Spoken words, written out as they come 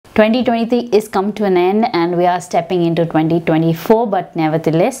2023 is come to an end and we are stepping into 2024, but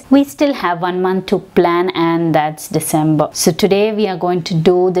nevertheless we still have 1 month to plan, and that's December. So today we are going to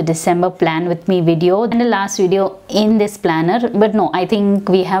do the December plan with me video and the last video in this planner. But no, I think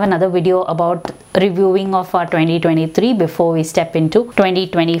we have another video about reviewing of our 2023 before we step into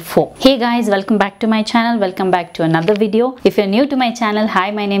 2024. Hey guys, welcome back to my channel. Welcome back to another video. If you're new to my channel,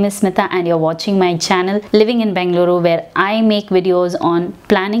 hi, my name is Smita and you're watching my channel Living in Bengaluru, where I make videos on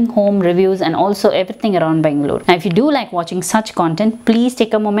planning, home reviews and also everything around Bengaluru. Now if you do like watching such content, please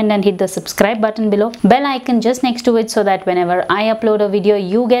take a moment and hit the subscribe button below, bell icon just next to it, so that whenever I upload a video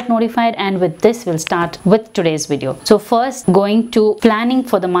you get notified. And with this we'll start with today's video. So first, going to planning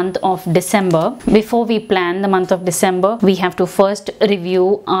for the month of December. Before we plan the month of December, we have to first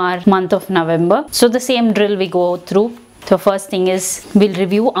review our month of November. So the same drill we go through. So first thing is, we'll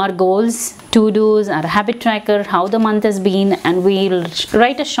review our goals, to-dos, our habit tracker, how the month has been, and we'll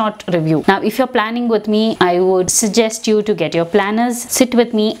write a short review. Now if you're planning with me, I would suggest you to get your planners, sit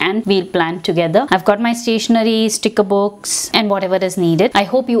with me and we'll plan together. I've got my stationery, sticker books and whatever is needed. I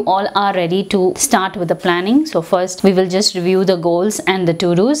hope you all are ready to start with the planning. So first we will just review the goals and the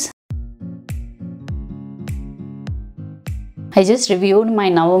to-dos. I just reviewed my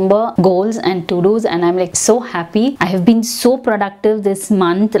November goals and to-dos and I'm like so happy. I have been so productive this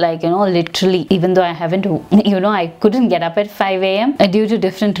month, like, literally, even though I haven't, I couldn't get up at 5 a.m. due to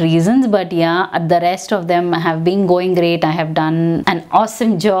different reasons, but yeah, the rest of them have been going great. I have done an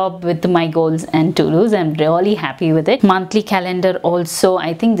awesome job with my goals and to-dos. I'm really happy with it. Monthly calendar also,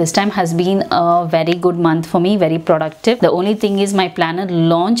 I think this time has been a very good month for me, very productive. The only thing is my planner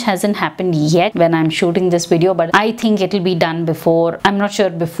launch hasn't happened yet when I'm shooting this video, but I think it'll be done before, I'm not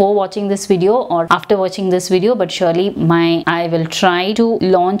sure before watching this video or after watching this video, but surely I will try to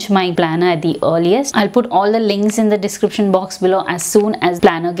launch my planner at the earliest. I'll put all the links in the description box below as soon as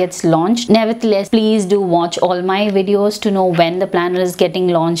planner gets launched. Nevertheless, please do watch all my videos to know when the planner is getting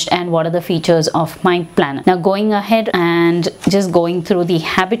launched and what are the features of my planner. Now going ahead and just going through the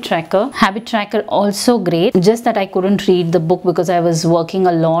habit tracker. Habit tracker also great, just that I couldn't read the book because I was working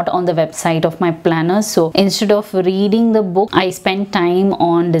a lot on the website of my planner. So instead of reading the book, I spent time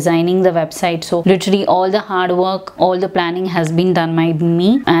on designing the website. So literally all the hard work, all the planning has been done by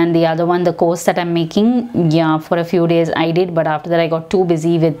me. And the other one, the course that I'm making, yeah, for a few days I did, but after that I got too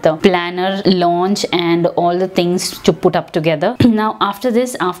busy with the planner launch and all the things to put up together. Now after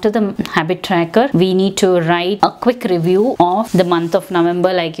this, after the habit tracker, we need to write a quick review of the month of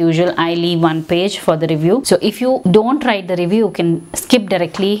November. Like usual, I leave 1 page for the review. So if you don't write the review, you can skip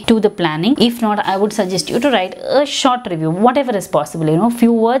directly to the planning. If not, I would suggest you to write a short review, whatever is possible,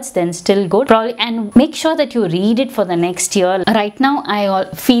 few words, then still good probably, and make sure that you read it for the next year. Right now I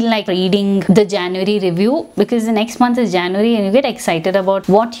feel like reading the January review because the next month is January and you get excited about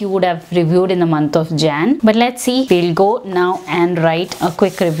what you would have reviewed in the month of Jan. But let's see, we'll go now and write a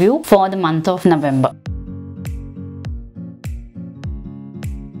quick review for the month of November.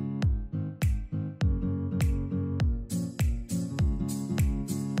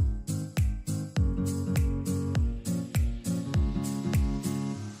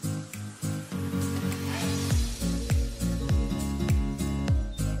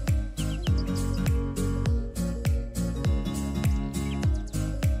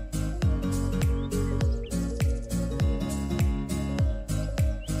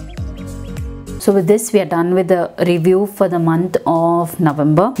 So with this, we are done with the review for the month of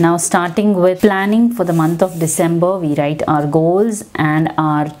November. Now starting with planning for the month of December, we write our goals and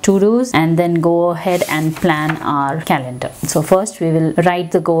our to-dos and then go ahead and plan our calendar. So first we will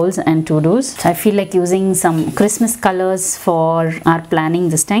write the goals and to-dos. So I feel like using some Christmas colors for our planning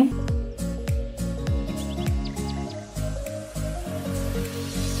this time.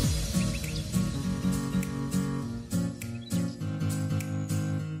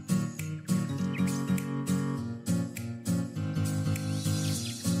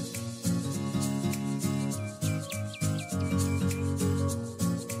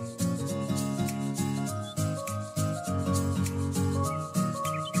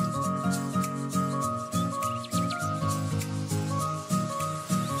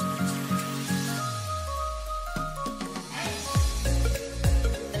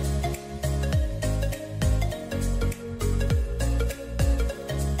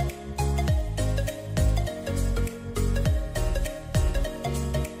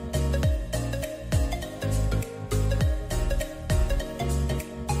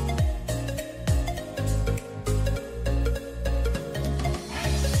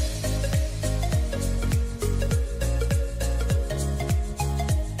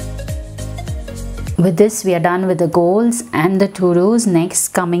 with this we are done with the goals and the to-dos. Next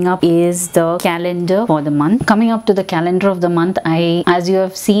coming up is the calendar for the month. Coming up to the calendar of the month, as you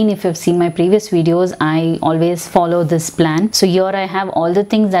have seen, if you've seen my previous videos, I always follow this plan. So here I have all the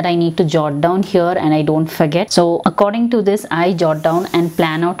things that I need to jot down here and I don't forget. So according to this, I jot down and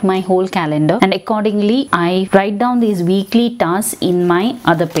plan out my whole calendar, and accordingly I write down these weekly tasks in my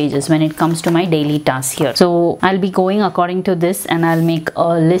other pages when it comes to my daily tasks here. So I'll be going according to this and I'll make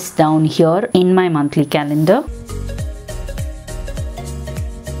a list down here in my monthly calendar.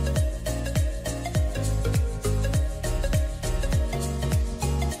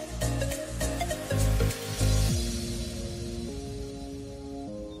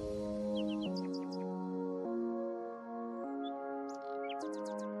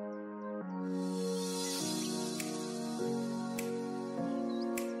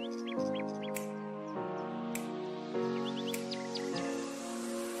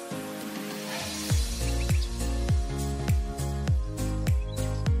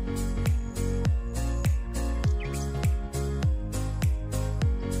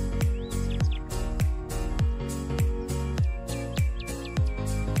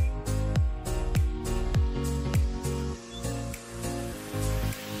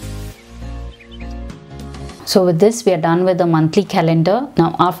 So with this we are done with the monthly calendar.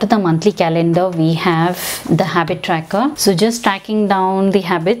 Now after the monthly calendar we have the habit tracker. So just tracking down the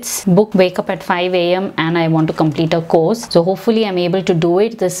habits. Book wake up at 5 a.m. and I want to complete a course. So hopefully I'm able to do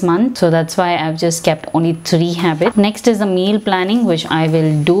it this month. So that's why I've just kept only 3 habits. Next is the meal planning, which I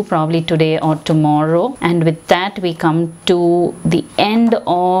will do probably today or tomorrow. And with that we come to the end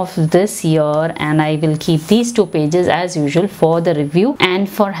of this year, and I will keep these 2 pages as usual for the review and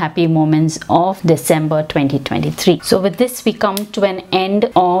for happy moments of December 2023. So with this we come to an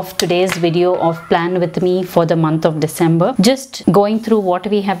end of today's video of plan with me for the month of December. Just going through what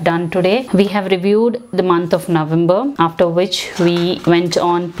we have done today. We have reviewed the month of November, after which we went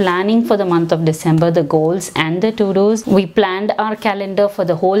on planning for the month of December, the goals and the to-dos. We planned our calendar for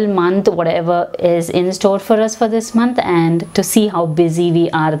the whole month, whatever is in store for us for this month, and to see how busy we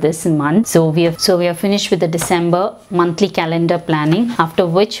are this month. So we are finished with the December monthly calendar planning, after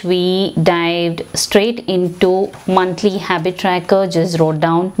which we dived straight into monthly habit tracker. Just wrote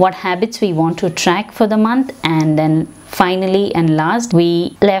down what habits we want to track for the month, and then finally and last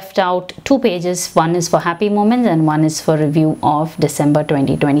we left out 2 pages. One is for happy moments and one is for review of December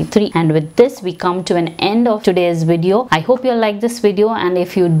 2023. And with this we come to an end of today's video. I hope you like this video, and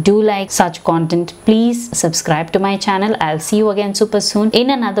if you do like such content, please subscribe to my channel. I'll see you again super soon in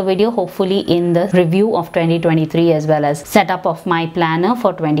another video, hopefully in the review of 2023 as well as setup of my planner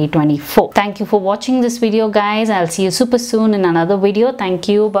for 2024. Thank you for watching this video guys. I'll see you super soon in another video. Thank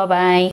you. Bye bye.